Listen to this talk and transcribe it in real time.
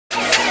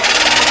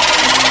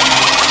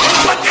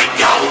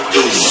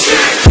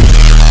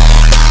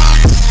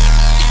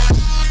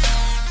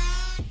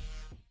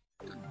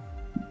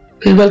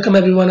Welcome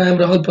everyone, I am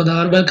Rahul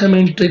पदार। Welcome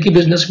in tricky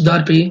business with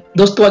RP.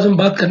 दोस्तों, आज हम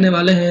बात करने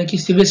वाले हैं कि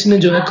सीबीएसई ने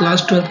जो है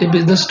क्लास 12 के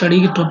बिजनेस स्टडी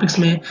के टॉपिक्स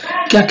में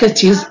क्या क्या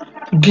चीज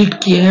गिफ्ट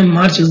किए हैं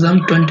मार्च एग्जाम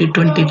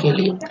 2020 के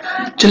लिए।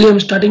 चलिए हम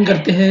स्टार्टिंग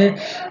करते हैं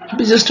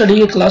बिजनेस स्टडी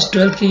के क्लास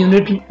 12 की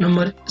यूनिट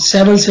नंबर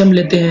 7 से हम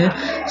लेते हैं।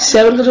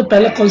 7 का जो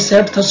पहला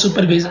कॉन्सेप्ट था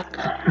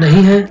सुपरविजन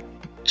नहीं है।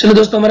 चलो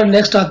दोस्तों, हमारा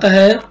नेक्स्ट आता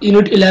है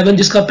यूनिट 11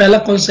 जिसका पहला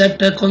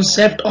कॉन्सेप्ट है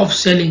कॉन्सेप्ट ऑफ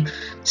सेलिंग।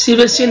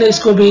 सीबीएसई ने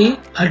इसको भी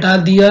हटा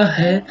दिया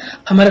है।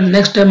 हमारा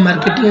नेक्स्ट है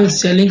मार्केटिंग एंड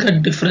सेलिंग का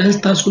डिफरेंस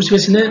था, उसको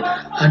सीबीएसई ने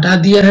हटा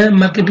दिया है।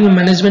 मार्केटिंग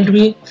मैनेजमेंट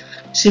भी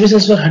सीबीएसई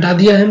ने इसको हटा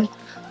दिया है।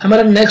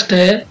 हमारा नेक्स्ट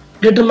है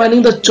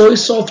determining the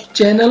choice of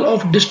channel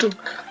of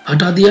distribution,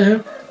 हटा दिया है।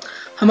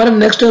 हमारा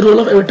नेक्स्ट है रोल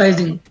ऑफ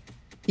एडवर्टाइजिंग,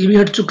 ये भी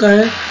हट चुका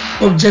है।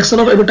 ऑब्जेक्शन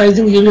ऑफ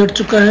एडवर्टाइजिंग, ये भी हट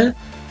चुका है।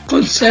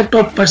 कॉन्सेप्ट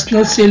ऑफ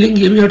पर्सनल सेलिंग,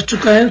 ये भी हट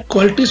चुका है।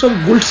 क्वालिटीज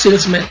ऑफ गुड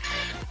सेल्समैन,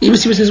 ये भी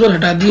सीबीएसई इस पर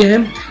हटा दिए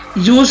हैं।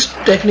 Use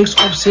techniques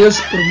of sales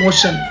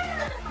promotion,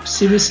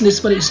 CBSE ने इस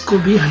पर इसको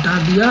भी हटा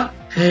दिया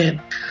है।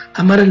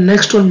 हमारा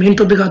नेक्स्ट और मेन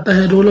टॉपिक आता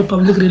है role of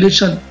public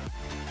relation,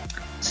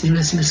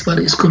 CBSE ने इस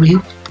पर इसको भी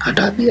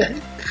हटा दिया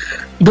है।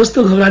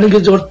 दोस्तों, घबराने की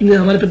जरूरत नहीं,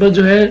 हमारे पेपर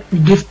जो है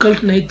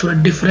डिफिकल्ट नहीं, थोड़ा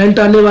डिफरेंट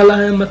आने वाला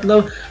है।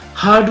 मतलब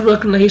हार्ड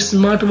वर्क नहीं,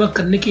 स्मार्ट वर्क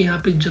करने की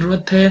यहाँ पे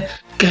जरूरत है।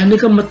 कहने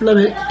का मतलब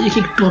है एक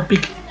एक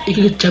टॉपिक, एक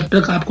एक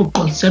चैप्टर का आपको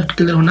कॉन्सेप्ट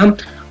क्लियर होना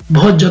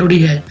बहुत जरूरी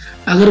है।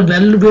 अगर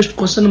वैल्यू बेस्ड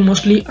क्वेश्चन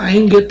मोस्टली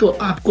आएंगे तो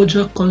आपको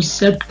जो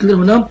कॉन्सेप्ट क्लियर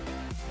होना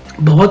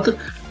बहुत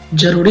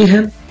जरूरी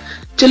है।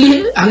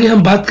 चलिए आगे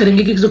हम बात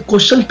करेंगे कि जो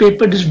क्वेश्चन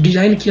पेपर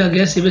डिजाइन किया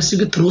गया सीबीएसई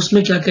के थ्रू,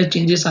 उसमें क्या क्या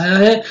चेंजेस आया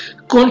है,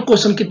 कौन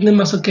क्वेश्चन कितने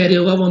मार्क्स का कैरी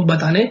होगा, वो हम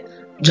बताने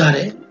जा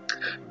रहे हैं।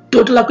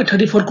 टोटल आपके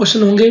 34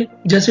 क्वेश्चन होंगे,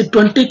 जैसे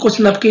 20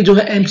 क्वेश्चन आपके जो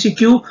है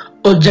एमसीक्यू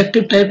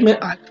ऑब्जेक्टिव टाइप में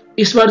आए।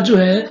 इस बार जो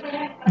है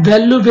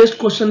वैल्यू बेस्ड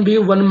क्वेश्चन भी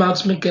 1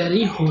 मार्क्स में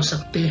कैरी हो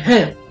सकते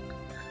हैं।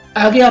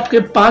 आगे आपके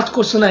 5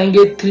 क्वेश्चन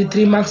आएंगे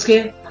 3 मार्क्स के,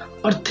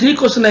 और 3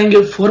 क्वेश्चन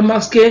आएंगे 4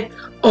 मार्क्स के,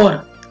 और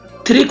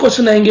 3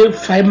 क्वेश्चन आएंगे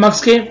 5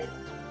 मार्क्स के,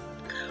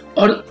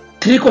 और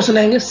 3 क्वेश्चन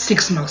आएंगे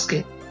 6 मार्क्स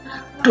के।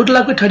 टोटल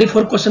आपके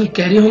 34 क्वेश्चन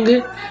कैरी होंगे।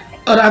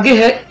 और आगे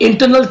है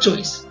इंटरनल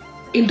चॉइस।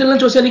 इंटरनल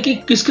चॉइस यानी कि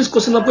किस किस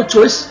क्वेश्चन में आपको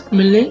चॉइस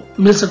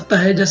मिल सकता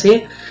है।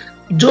 जैसे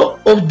जो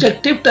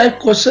ऑब्जेक्टिव टाइप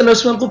क्वेश्चन है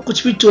उसमें आपको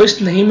कुछ भी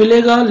चॉइस नहीं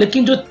मिलेगा,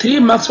 लेकिन जो 3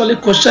 मार्क्स वाले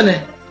क्वेश्चन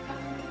है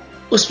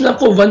उसमें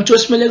आपको 1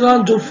 चॉइस मिलेगा।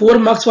 जो 4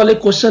 मार्क्स वाले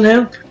क्वेश्चन है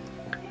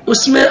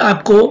उसमें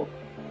आपको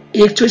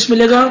 1 चॉइस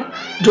मिलेगा।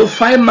 जो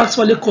 5 मार्क्स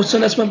वाले क्वेश्चन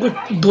है उसमें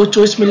आपको 2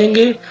 चॉइस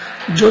मिलेंगे।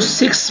 जो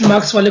 6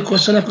 मार्क्स वाले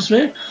क्वेश्चन है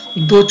उसमें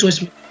 2 चॉइस।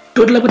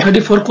 टोटल आपको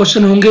 34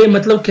 क्वेश्चन होंगे।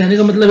 मतलब कहने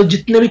का मतलब है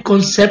जितने भी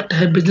कॉन्सेप्ट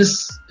है बिजनेस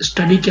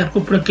स्टडी के आपको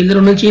पूरा क्लियर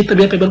होना चाहिए,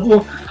 तभी आप पेपर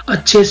को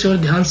अच्छे से और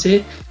ध्यान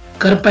से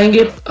कर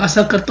पाएंगे।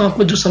 आशा करता हूँ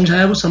आपको जो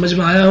समझाया वो समझ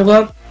में आया होगा।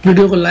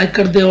 वीडियो को लाइक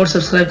कर दे और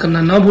सब्सक्राइब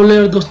करना ना भूलें,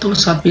 और दोस्तों के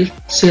साथ भी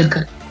शेयर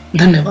करें।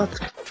 धन्यवाद।